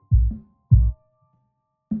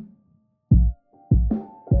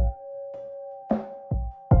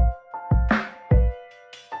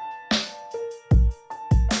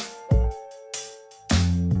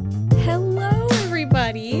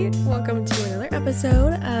another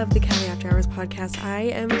episode of the Callie After Hours podcast. I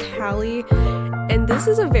am Callie, and this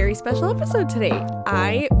is a very special episode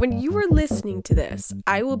today. When you were listening to this,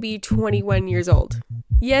 I will be 21 years old.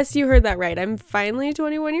 Yes, you heard that right. I'm finally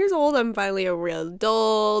 21 years old. I'm finally a real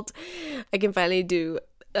adult. I can finally do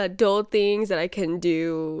adult things that I can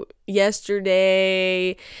do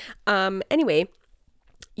yesterday. Anyway,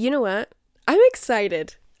 you know what? I'm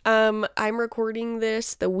excited. I'm recording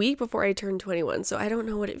this the week before I turn 21, so I don't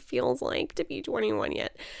know what it feels like to be 21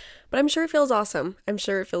 yet, but I'm sure it feels awesome. I'm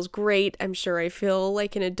sure it feels great. I'm sure I feel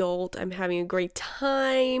like an adult. I'm having a great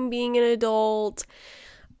time being an adult.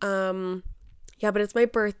 Yeah, but it's my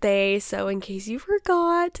birthday, so in case you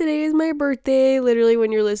forgot, today is my birthday. Literally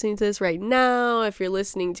when you're listening to this right now, if you're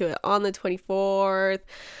listening to it on the 24th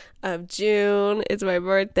of June, it's my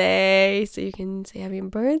birthday, so you can say happy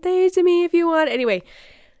birthday to me if you want. Anyway,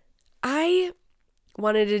 I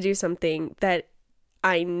wanted to do something that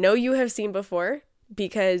I know you have seen before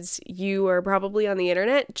because you are probably on the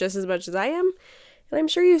internet just as much as I am, and I'm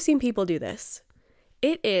sure you've seen people do this.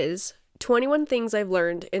 It is 21 things I've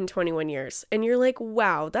learned in 21 years. And you're like,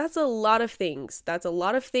 wow, that's a lot of things. That's a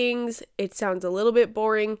lot of things. It sounds a little bit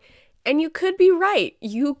boring. And you could be right.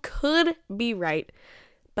 You could be right.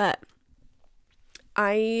 But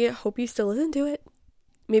I hope you still listen to it.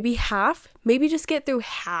 Maybe half. Maybe just get through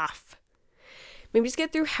half. Maybe just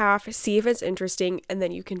get through half, see if it's interesting, and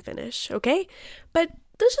then you can finish, okay? But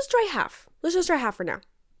let's just try half. Let's just try half for now.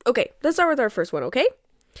 Okay, let's start with our first one, okay?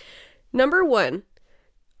 Number 1.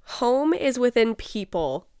 Home is within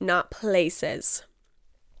people, not places.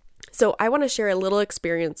 So I want to share a little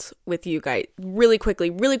experience with you guys really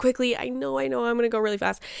quickly. I know, I'm going to go really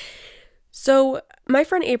fast. So my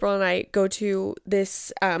friend April and I go to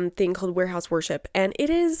this thing called Warehouse Worship, and it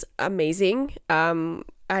is amazing.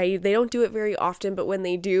 They don't do it very often, but when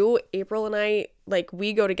they do, April and I,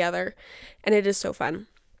 we go together, and it is so fun.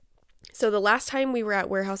 So the last time we were at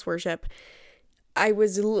Warehouse Worship, I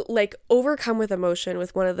was overcome with emotion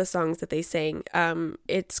with one of the songs that they sang.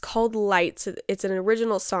 It's called Lights. It's an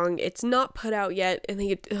original song. It's not put out yet, and they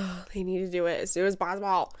need to do it as soon as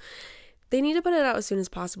possible. They need to put it out as soon as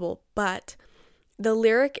possible, but the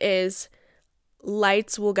lyric is,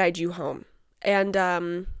 "Lights will guide you home." And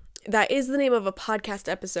that is the name of a podcast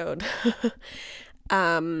episode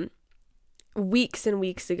weeks and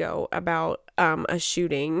weeks ago about a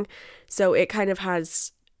shooting. So it kind of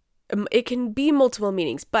has... it can be multiple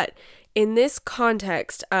meanings, but in this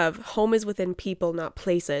context of home is within people, not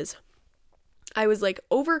places, I was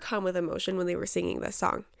overcome with emotion when they were singing this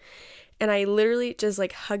song. And I literally just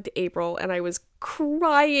hugged April and I was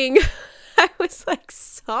crying. I was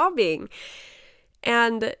sobbing.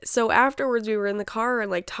 And so afterwards we were in the car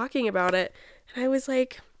and talking about it. And I was I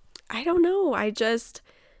don't know.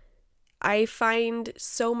 I find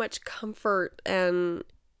so much comfort and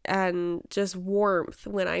just warmth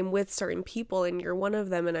when I'm with certain people, and you're one of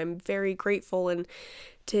them, and I'm very grateful. And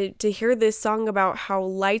to hear this song about how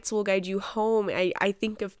lights will guide you home, I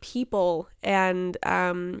think of people, and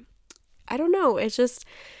I don't know, it's just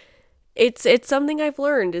it's something I've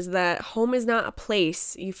learned, is that home is not a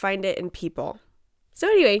place, you find it in people. So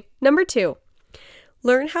anyway, number 2,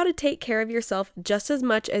 learn how to take care of yourself just as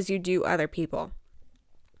much as you do other people.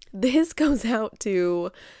 This goes out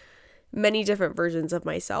to many different versions of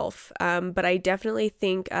myself, but I definitely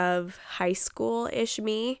think of high school-ish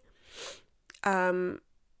me,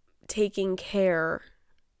 taking care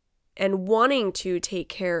and wanting to take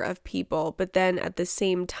care of people, but then at the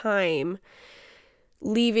same time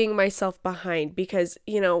leaving myself behind because,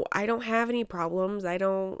 I don't have any problems, I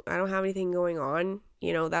don't have anything going on,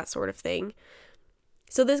 that sort of thing.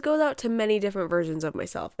 So this goes out to many different versions of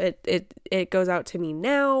myself. It goes out to me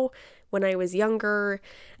now, when I was younger,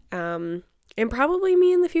 and probably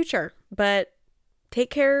me in the future. But take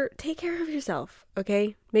care of yourself,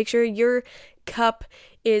 okay? Make sure your cup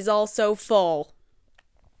is also full.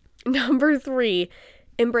 Number 3,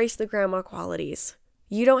 embrace the grandma qualities.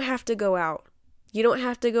 You don't have to go out. You don't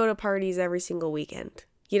have to go to parties every single weekend.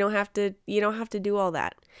 You don't have to do all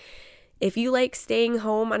that. If you like staying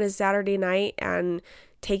home on a Saturday night and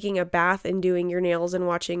taking a bath and doing your nails and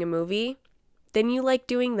watching a movie, then you like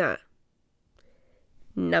doing that.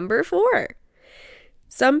 Number 4,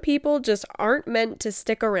 some people just aren't meant to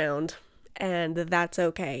stick around, and that's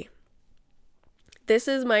okay. This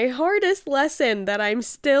is my hardest lesson that I'm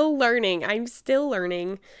still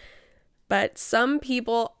learning. But some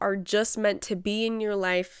people are just meant to be in your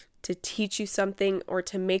life to teach you something or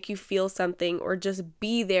to make you feel something or just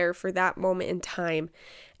be there for that moment in time,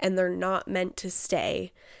 and they're not meant to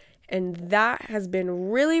stay. And that has been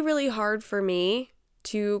really, really hard for me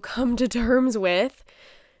to come to terms with,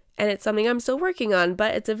 And it's something I'm still working on,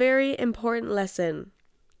 but it's a very important lesson.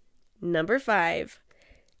 Number 5,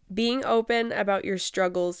 being open about your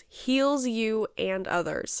struggles heals you and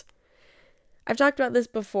others. I've talked about this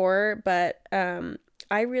before, but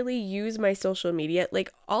I really use my social media.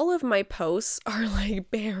 Like, all of my posts are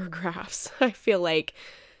like paragraphs. I feel like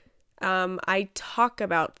I talk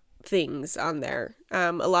about things on there.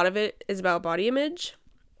 A lot of it is about body image,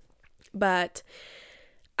 but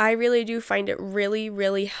I really do find it really,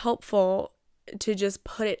 really helpful to just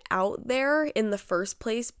put it out there in the first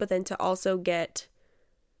place, but then to also get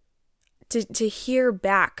to hear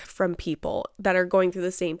back from people that are going through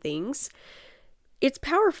the same things. It's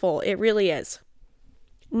powerful. It really is.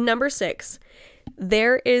 Number 6,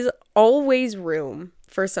 there is always room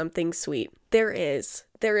for something sweet. There is.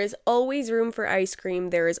 There is always room for ice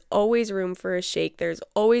cream. There is always room for a shake. There's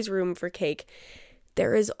always room for cake.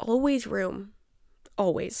 There is always room.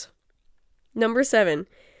 Always. Number 7,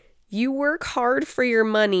 you work hard for your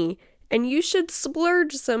money and you should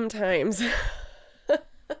splurge sometimes.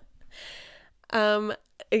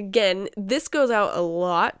 Again, this goes out a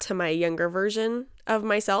lot to my younger version of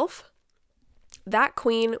myself. That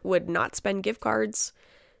queen would not spend gift cards.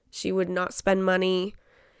 She would not spend money.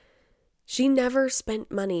 She never spent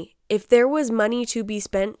money. If there was money to be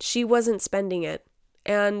spent, she wasn't spending it.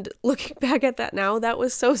 And looking back at that now, that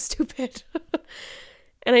was so stupid.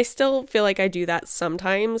 And I still feel like I do that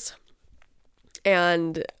sometimes.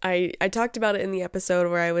 And I talked about it in the episode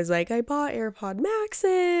where I was like, I bought AirPod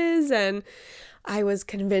Maxes and I was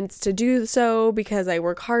convinced to do so because I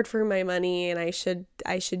work hard for my money and I should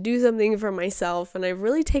do something for myself. And I've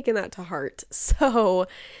really taken that to heart. So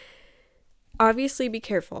obviously be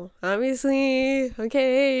careful. Obviously,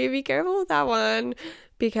 okay, be careful with that one.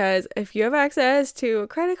 Because if you have access to a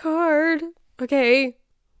credit card, okay,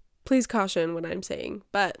 please caution what I'm saying.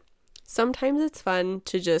 But sometimes it's fun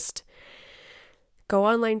to just go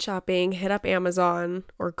online shopping, hit up Amazon,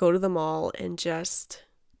 or go to the mall and just,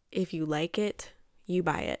 if you like it, you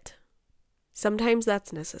buy it. Sometimes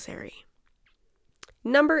that's necessary.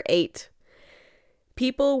 Number 8,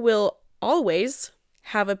 people will always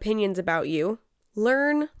have opinions about you.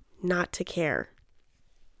 Learn not to care.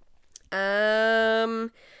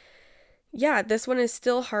 Yeah, this one is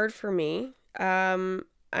still hard for me. I'm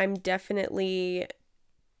definitely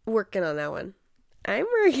working on that one. I'm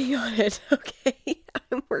working on it, okay?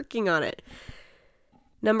 I'm working on it.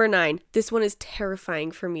 Number 9, this one is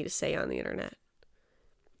terrifying for me to say on the internet.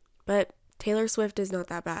 But Taylor Swift is not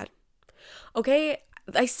that bad. Okay,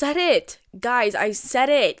 I said it. Guys, I said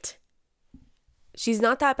it. She's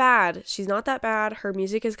not that bad. She's not that bad. Her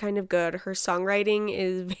music is kind of good. Her songwriting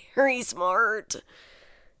is very smart.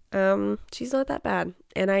 She's not that bad.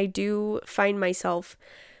 And I do find myself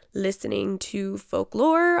listening to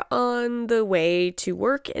folklore on the way to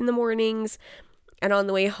work in the mornings, and on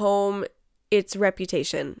the way home, it's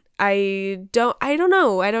Reputation. I don't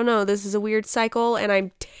know. This is a weird cycle, and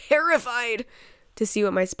I'm terrified to see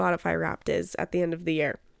what my Spotify Wrapped is at the end of the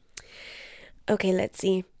year. Okay, let's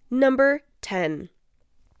see. Number 10.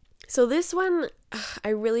 So this one, I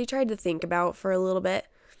really tried to think about for a little bit,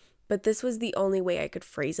 but this was the only way I could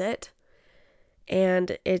phrase it.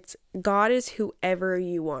 And it's, God is whoever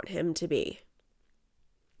you want him to be.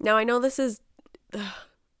 Now, I know this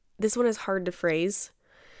one is hard to phrase,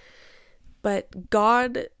 but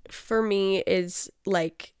God for me is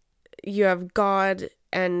like, you have God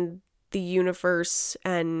and the universe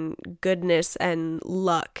and goodness and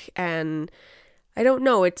luck, and I don't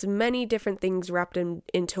know, it's many different things wrapped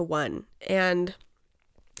into one. And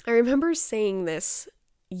I remember saying this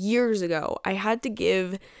years ago. I had to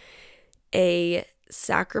give a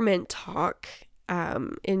sacrament talk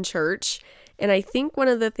in church, and I think one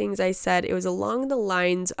of the things I said, it was along the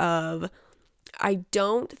lines of, I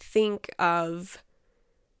don't think of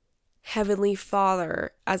Heavenly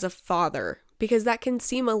Father as a father, because that can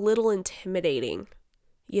seem a little intimidating.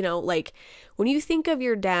 You know, like when you think of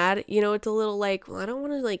your dad, you know, it's a little like, well, I don't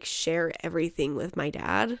want to like share everything with my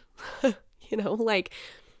dad. You know, like,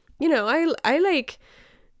 you know, I like,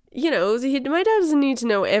 you know, my dad doesn't need to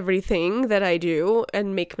know everything that I do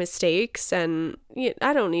and make mistakes, and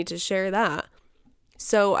I don't need to share that.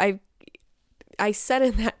 So I said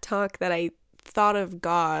in that talk that I thought of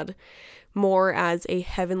God more as a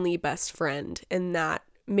heavenly best friend, and that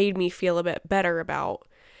made me feel a bit better about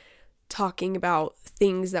talking about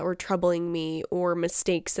things that were troubling me or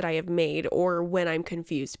mistakes that I have made or when I'm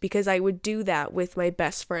confused, because I would do that with my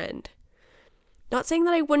best friend. Not saying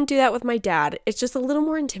that I wouldn't do that with my dad. It's just a little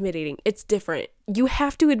more intimidating. It's different. You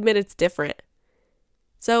have to admit it's different.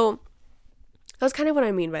 So that's kind of what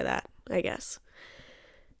I mean by that, I guess.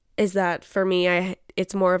 Is that for me,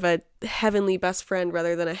 it's more of a heavenly best friend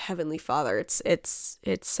rather than a heavenly father. It's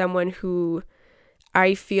someone who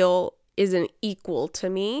I feel is an equal to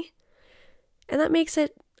me, and that makes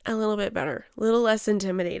it a little bit better, a little less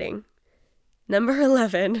intimidating. Number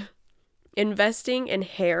 11, investing in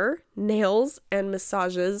hair, nails, and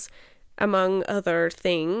massages, among other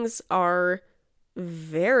things, are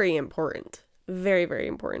very important. Very, very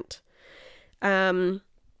important.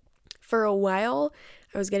 For a while,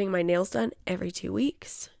 I was getting my nails done every 2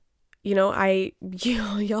 weeks. You know,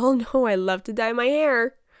 y'all know I love to dye my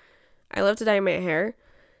hair.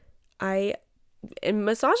 And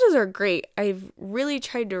massages are great. I've really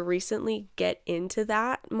tried to recently get into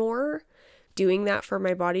that more, doing that for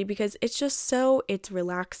my body, because it's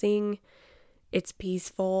relaxing, it's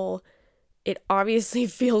peaceful. It obviously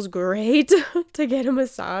feels great to get a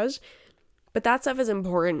massage, but that stuff is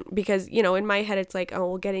important because, you know, in my head, it's like, oh,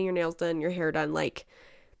 well, getting your nails done, your hair done, like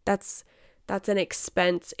that's an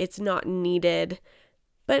expense. It's not needed,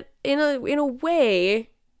 but in a way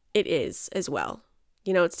it is as well.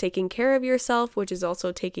 You know, it's taking care of yourself, which is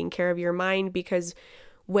also taking care of your mind, because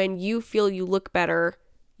when you feel you look better,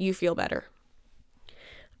 you feel better.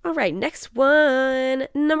 All right, next one,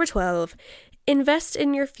 number 12, invest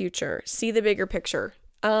in your future. See the bigger picture.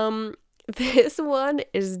 This one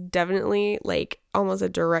is definitely like almost a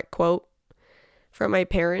direct quote from my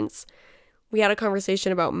parents. We had a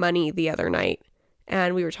conversation about money the other night,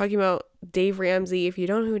 and we were talking about Dave Ramsey. If you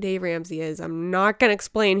don't know who Dave Ramsey is, I'm not going to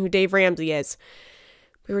explain who Dave Ramsey is.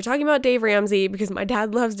 We were talking about Dave Ramsey because my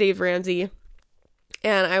dad loves Dave Ramsey.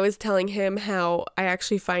 And I was telling him how I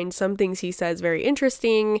actually find some things he says very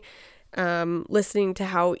interesting. Listening to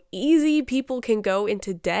how easy people can go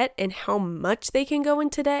into debt and how much they can go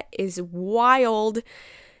into debt is wild.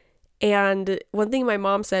 And one thing my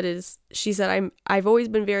mom said is, she said, I've always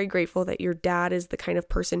been very grateful that your dad is the kind of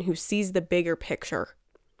person who sees the bigger picture,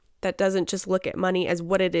 that doesn't just look at money as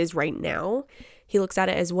what it is right now. He looks at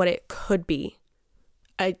it as what it could be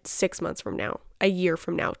 6 months from now, a year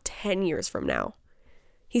from now, 10 years from now.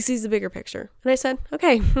 He sees the bigger picture. And I said,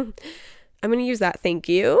 okay, I'm going to use that. Thank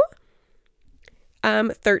you.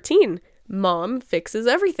 13, mom fixes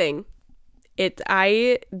everything.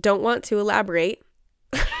 I don't want to elaborate.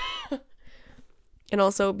 And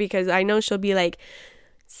also because I know she'll be like,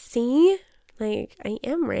 see, like, I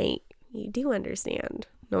am right. You do understand.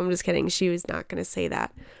 No, I'm just kidding. She was not going to say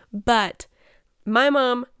that. But my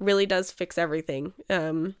mom really does fix everything.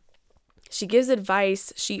 She gives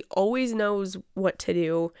advice. She always knows what to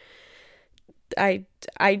do. I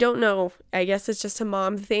don't know. I guess it's just a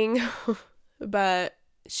mom thing. But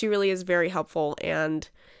she really is very helpful, and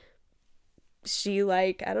she,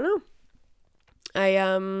 like, I don't know.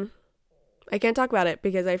 I can't talk about it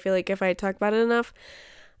because I feel like if I talk about it enough,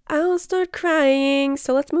 I'll start crying.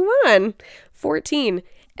 So let's move on. 14,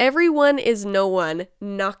 everyone is no one.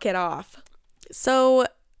 Knock it off. So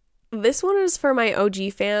this one is for my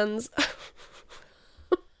OG fans.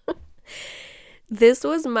 This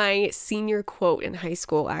was my senior quote in high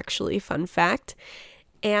school, actually. Fun fact.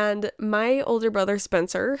 And my older brother,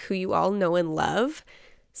 Spencer, who you all know and love,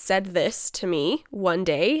 said this to me one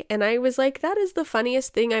day. And I was like, that is the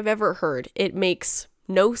funniest thing I've ever heard. It makes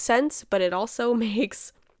no sense, but it also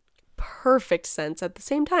makes perfect sense at the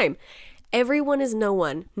same time. Everyone is no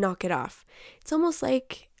one. Knock it off. It's almost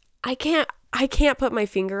like I can't put my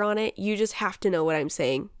finger on it. You just have to know what I'm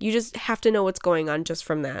saying. You just have to know what's going on just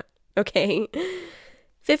from that. Okay?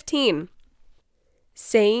 15.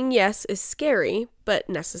 Saying yes is scary, but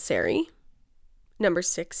necessary. Number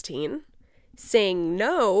 16. Saying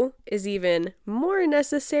no is even more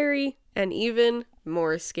necessary and even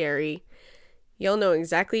more scary. You'll know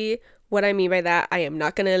exactly what I mean by that. I am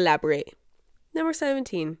not going to elaborate. Number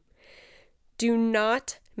 17. Do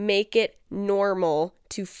not make it normal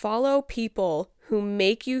to follow people who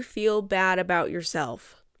make you feel bad about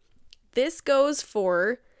yourself. This goes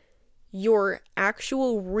for your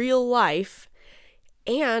actual real life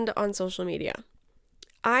and on social media.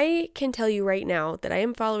 I can tell you right now that I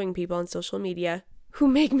am following people on social media who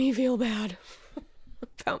make me feel bad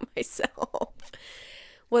about myself.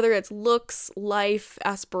 Whether it's looks, life,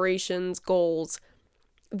 aspirations, goals,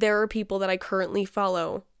 there are people that I currently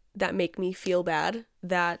follow that make me feel bad,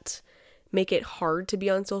 that make it hard to be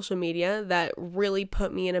on social media, that really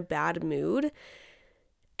put me in a bad mood.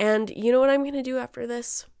 And you know what I'm going to do after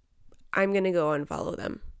this? I'm going to go unfollow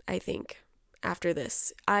them, I think. After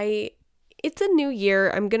this, it's a new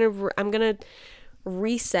year. I'm gonna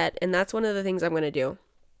reset, and that's one of the things I'm gonna do.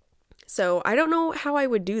 So I don't know how I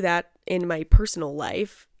would do that in my personal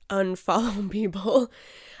life. Unfollow people,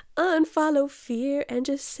 unfollow fear, and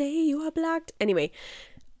just say you are blocked. Anyway,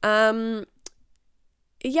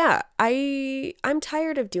 yeah, I'm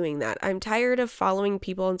tired of doing that. I'm tired of following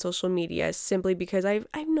people on social media simply because I've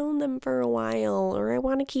known them for a while or I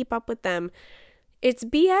want to keep up with them. It's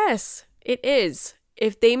BS. It is.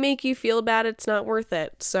 If they make you feel bad, it's not worth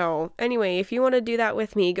it. So, anyway, if you want to do that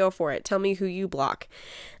with me, go for it. Tell me who you block.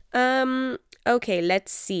 Okay,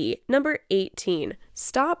 let's see. Number 18.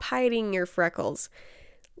 Stop hiding your freckles.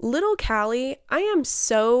 Little Callie, I am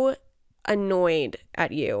so annoyed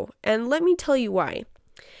at you. And let me tell you why.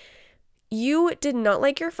 You did not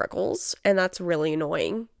like your freckles, and that's really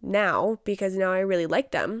annoying now because now I really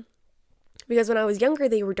like them. Because when I was younger,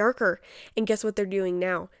 they were darker. And guess what they're doing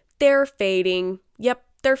now? They're fading. Yep,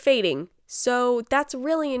 they're fading. So that's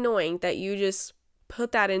really annoying that you just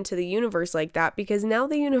put that into the universe like that because now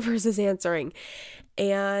the universe is answering.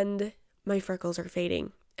 And my freckles are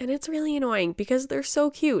fading. And it's really annoying because they're so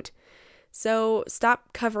cute. So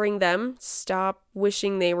stop covering them. Stop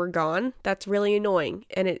wishing they were gone. That's really annoying.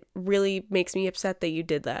 And it really makes me upset that you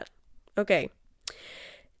did that. Okay.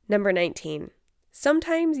 Number 19.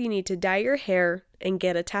 Sometimes you need to dye your hair and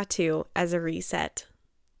get a tattoo as a reset.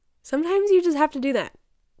 Sometimes you just have to do that.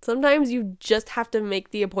 Sometimes you just have to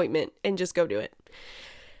make the appointment and just go do it.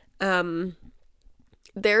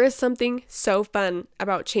 There is something so fun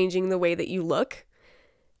about changing the way that you look.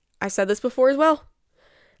 I said this before as well.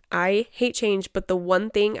 I hate change, but the one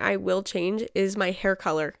thing I will change is my hair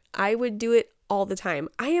color. I would do it all the time.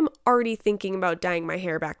 I am already thinking about dyeing my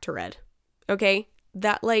hair back to red. Okay?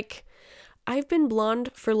 I've been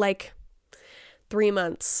blonde for 3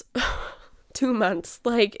 months, 2 months.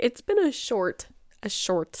 It's been a short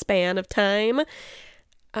span of time.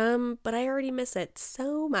 But I already miss it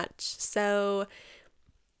so much. So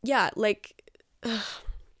yeah,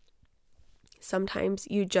 sometimes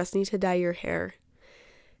you just need to dye your hair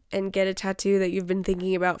and get a tattoo that you've been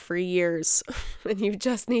thinking about for years, and you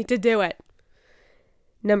just need to do it.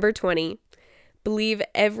 Number 20, believe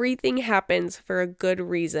everything happens for a good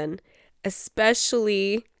reason,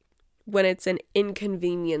 especially when it's an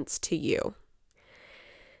inconvenience to you.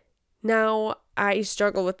 Now, I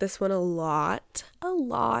struggle with this one a lot,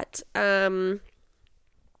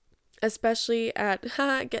 especially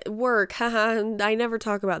at work, I never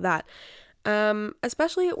talk about that.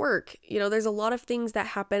 Especially at work, there's a lot of things that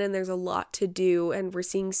happen and there's a lot to do, and we're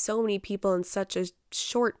seeing so many people in such a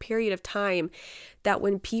short period of time that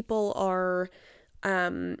when people are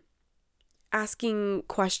asking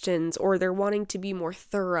questions or they're wanting to be more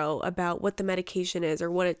thorough about what the medication is or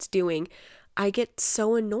what it's doing, I get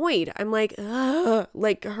so annoyed. I'm like, ugh,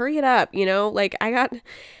 hurry it up,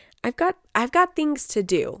 I've got things to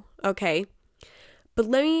do, okay? But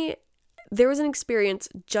there was an experience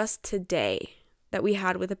just today that we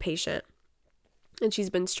had with a patient, and she's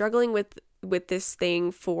been struggling with this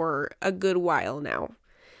thing for a good while now,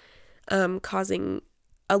 causing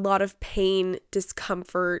a lot of pain,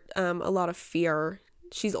 discomfort, a lot of fear.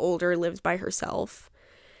 She's older, lives by herself.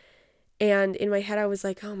 And in my head, I was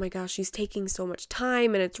like, oh my gosh, she's taking so much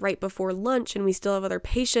time, and it's right before lunch, and we still have other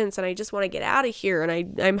patients, and I just want to get out of here,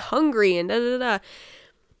 and I'm hungry, and da-da-da-da.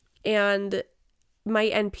 And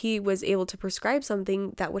my NP was able to prescribe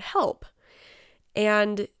something that would help.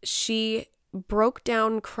 And she broke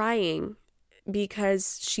down crying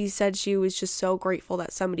because she said she was just so grateful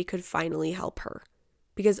that somebody could finally help her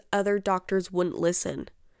because other doctors wouldn't listen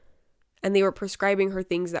and they were prescribing her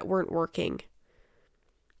things that weren't working.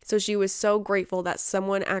 So she was so grateful that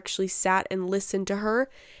someone actually sat and listened to her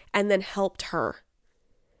and then helped her.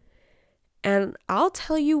 And I'll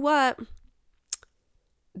tell you what,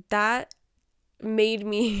 that made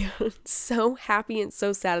me so happy and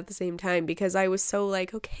so sad at the same time because I was so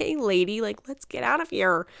okay, lady, let's get out of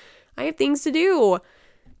here. I have things to do.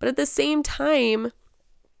 But at the same time,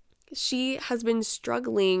 she has been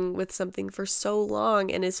struggling with something for so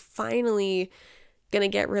long and is finally going to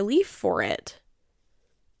get relief for it.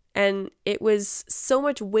 And it was so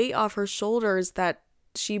much weight off her shoulders that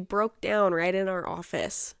she broke down right in our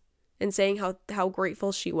office and saying how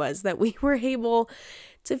grateful she was that we were able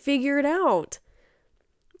to figure it out.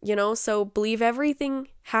 So believe everything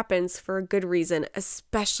happens for a good reason,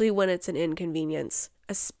 especially when it's an inconvenience.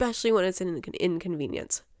 And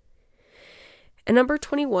number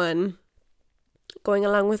 21, going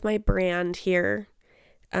along with my brand here,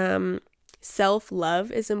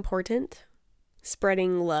 self-love is important.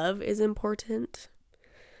 Spreading love is important.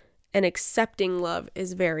 And accepting love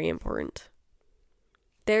is very important.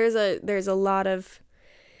 There's a lot of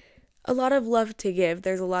love to give.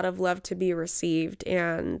 There's a lot of love to be received,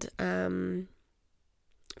 and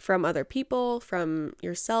from other people, from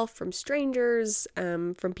yourself, from strangers,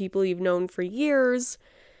 from people you've known for years.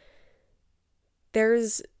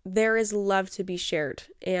 There's there is love to be shared.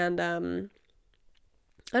 And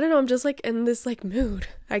I don't know, I'm just like in this like mood,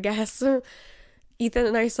 I guess. Ethan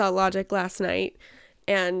and I saw Logic last night,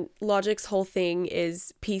 and Logic's whole thing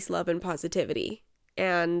is peace, love, and positivity.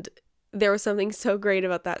 And there was something so great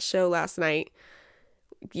about that show last night.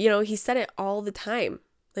 You know, he said it all the time.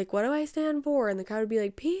 Like, what do I stand for? And the crowd would be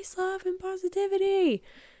like, peace, love, and positivity.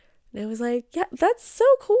 And I was like, yeah, that's so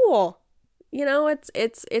cool. You know,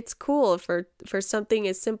 it's cool for something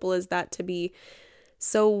as simple as that to be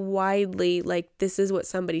so widely like, this is what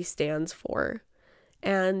somebody stands for.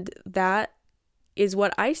 And that is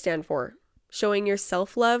what I stand for. Showing your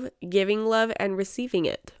self-love, giving love, and receiving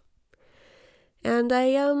it. And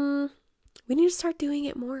we need to start doing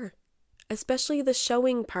it more. Especially the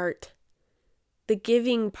showing part. The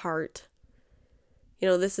giving part. You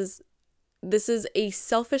know, this is a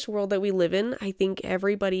selfish world that we live in. I think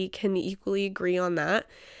everybody can equally agree on that.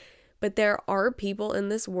 But there are people in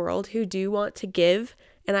this world who do want to give,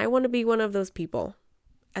 and I want to be one of those people.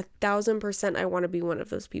 1,000% I want to be one of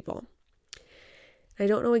those people. I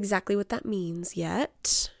don't know exactly what that means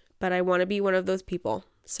yet, but I want to be one of those people.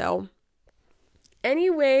 So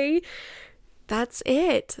anyway, that's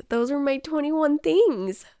it. Those are my 21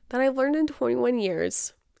 things that I've learned in 21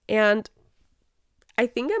 years. And I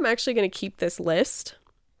think I'm actually going to keep this list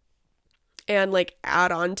and like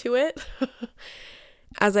add on to it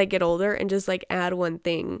as I get older, and just like add one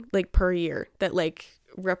thing like per year that like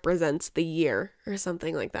represents the year or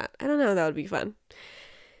something like that. I don't know. That would be fun.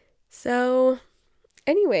 So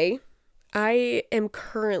anyway, I am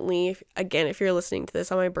currently, again, if you're listening to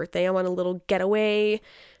this on my birthday, I'm on a little getaway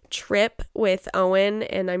trip with Owen,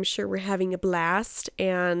 and I'm sure we're having a blast.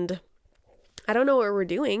 And I don't know what we're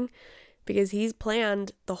doing because he's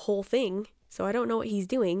planned the whole thing. So I don't know what he's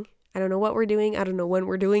doing. I don't know what we're doing. I don't know when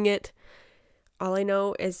we're doing it. All I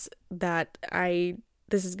know is that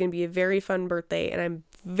this is going to be a very fun birthday, and I'm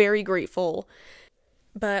very grateful.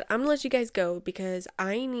 But I'm going to let you guys go because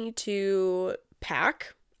I need to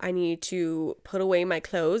pack. I need to put away my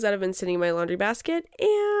clothes that have been sitting in my laundry basket,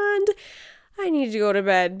 and I need to go to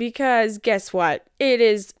bed because guess what? It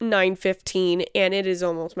is 9:15 and it is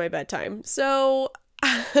almost my bedtime. So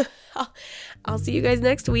I'll see you guys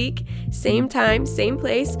next week. Same time, same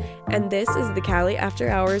place. And this is the Cali After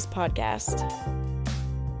Hours podcast.